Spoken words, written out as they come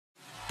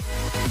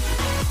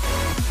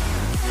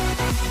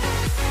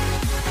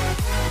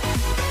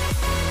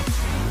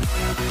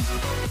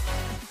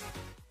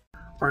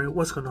Alright,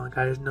 what's going on,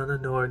 guys? None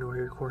of Noah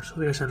here, of course. Hope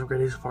you guys having a great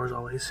day so far as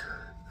always.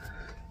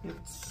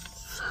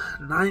 It's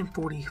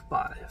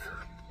 9:45.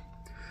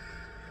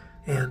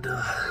 And,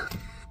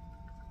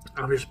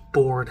 I'm just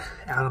bored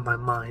out of my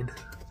mind.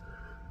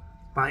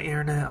 My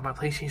internet on my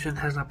PlayStation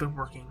has not been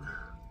working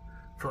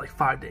for like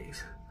 5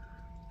 days.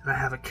 And I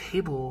have a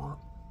cable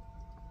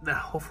that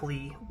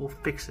hopefully will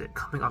fix it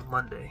coming on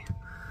Monday.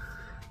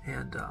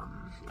 And,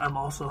 I'm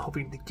also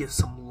hoping to get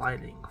some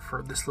lighting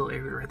for this little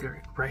area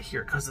right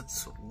here, because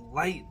it's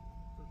light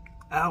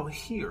out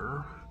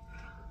here,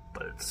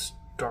 but it's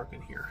dark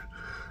in here.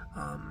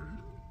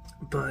 I'm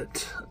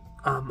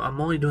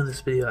only doing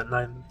this video at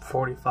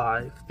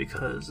 9:45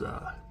 because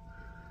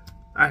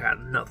I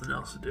got nothing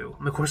else to do.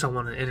 Of course, I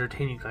want to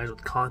entertain you guys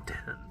with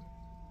content,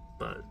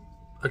 but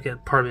again,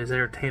 part of it is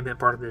entertainment,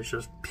 part of it is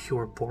just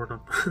pure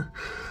boredom.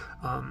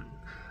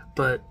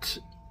 But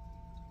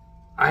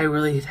I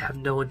really have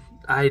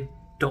I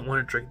don't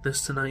want to drink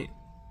this tonight,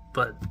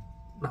 but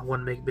I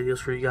want to make videos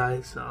for you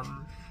guys.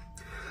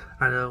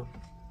 I know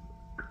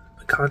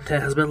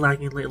content has been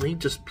lacking lately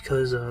just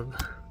because of,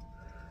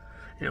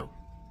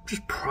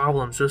 just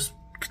problems, just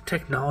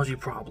technology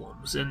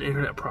problems and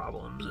internet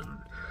problems.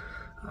 And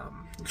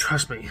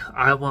trust me,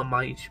 I want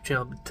my YouTube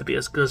channel to be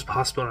as good as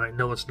possible, and I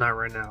know it's not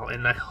right now,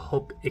 and I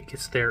hope it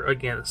gets there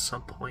again at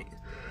some point.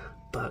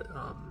 But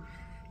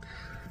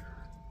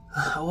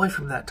away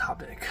from that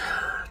topic,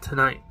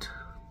 tonight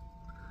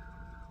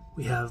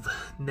we have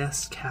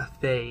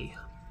NesCafe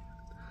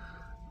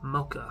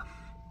Mocha.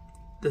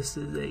 This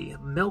is a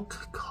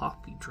milk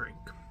coffee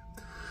drink.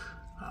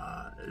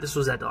 This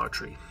was at Dollar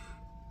Tree.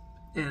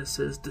 And it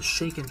says to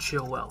shake and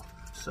chill well.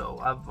 So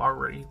I've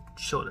already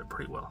chilled it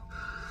pretty well.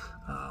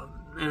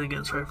 And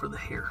again, sorry for the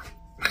hair.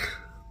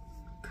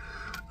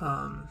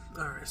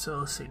 Alright, so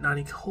let's see.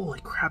 90,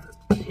 holy crap, that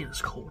can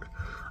is cold.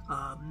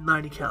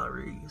 90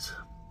 calories.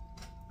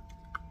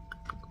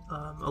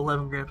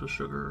 11 grams of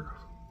sugar.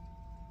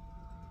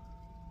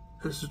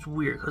 This is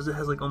weird because it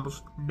has like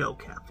almost no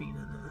caffeine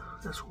in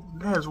it.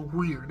 That is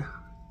weird.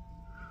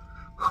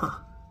 Huh.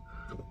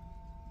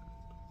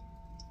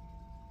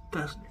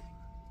 Fascinating.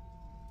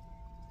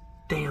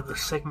 Damn, the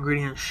second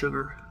ingredient is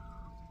sugar.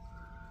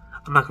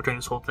 I'm not gonna drink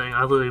this whole thing.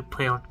 I literally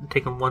plan on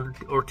taking 1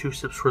 or 2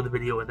 sips for the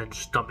video and then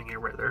just dumping it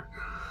right there.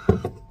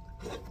 Okay.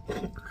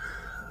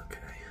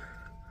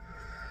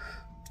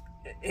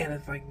 And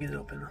if I can get it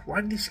open.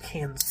 Why do these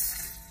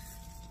cans...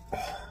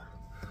 Oh,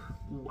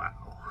 wow.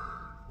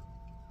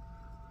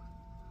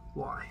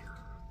 Why?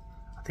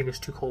 I think it's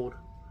too cold.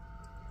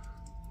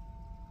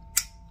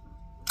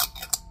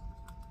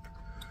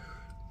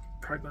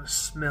 Probably gonna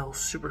smell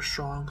super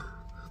strong.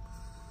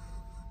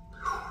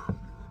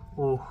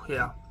 Oh,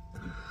 yeah.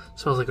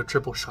 Smells like a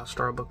triple shot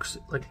Starbucks,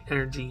 like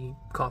energy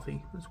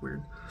coffee. It's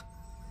weird.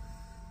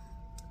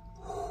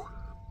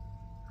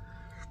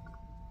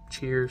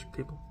 Cheers,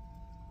 people.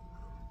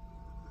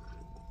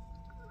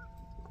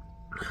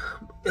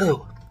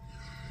 Ew.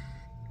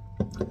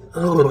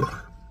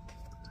 Oh.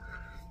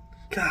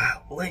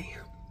 Golly.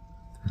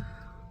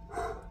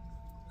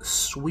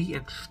 Sweet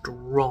and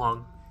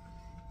strong.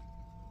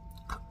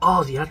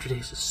 Oh, the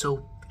aftertaste is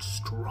so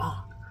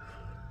strong.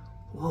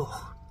 Whoa.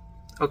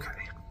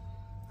 Okay.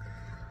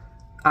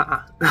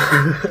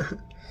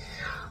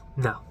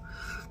 No.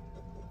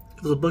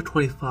 It was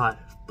 $1.25,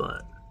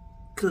 but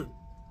good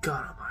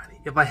God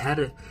Almighty. If I had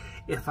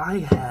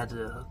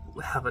to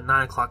have a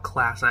 9 o'clock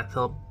class and I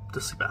fell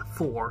asleep at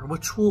 4,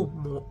 which will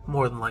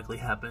more than likely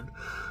happen,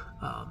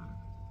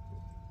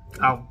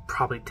 I'll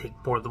probably take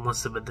more than 1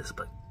 sip of this,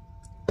 but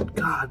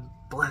God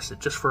bless it.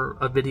 Just for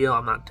a video,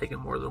 I'm not taking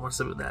more than 1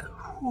 sip of that.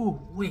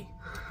 Whoo-wee.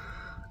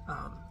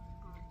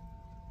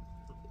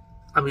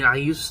 I mean,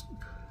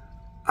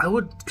 I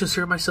would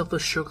consider myself a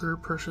sugar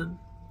person,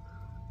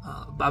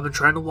 but I've been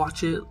trying to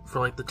watch it for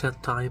like the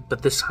 10th time,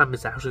 but this time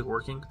it's actually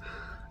working.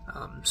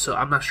 So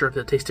I'm not sure if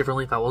it tastes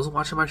differently if I wasn't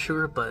watching my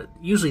sugar, but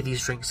usually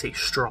these drinks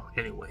taste strong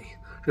anyway.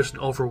 Just an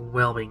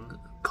overwhelming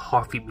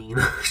coffee bean,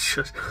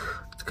 just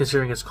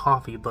considering it's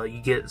coffee, but you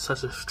get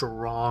such a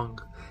strong,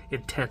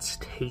 intense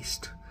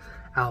taste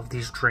out of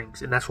these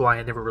drinks, and that's why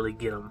I never really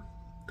get them.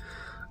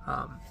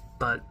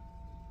 But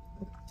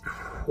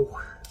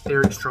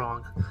very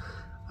strong.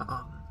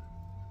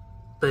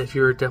 But if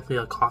you're definitely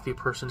a coffee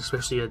person,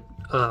 especially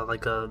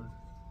like a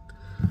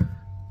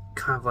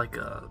kind of like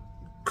a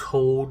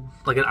cold,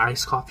 like an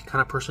iced coffee kind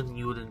of person,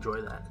 you would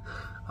enjoy that.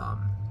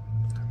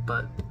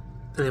 But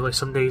anyway,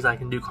 some days I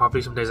can do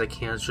coffee, some days I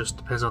can't. It just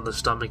depends on the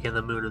stomach and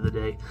the mood of the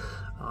day.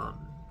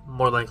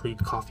 More likely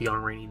coffee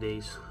on rainy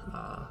days,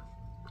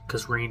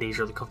 because rainy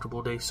days are the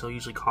comfortable days. So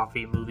usually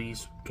coffee,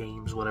 movies,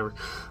 games, whatever.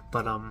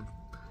 But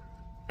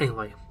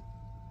anyway,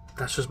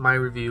 that's just my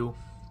review.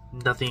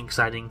 Nothing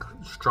exciting,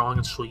 strong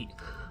and sweet.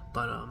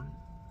 But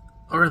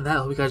other than that,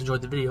 I hope you guys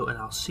enjoyed the video, and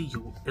I'll see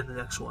you in the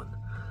next one.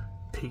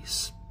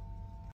 Peace.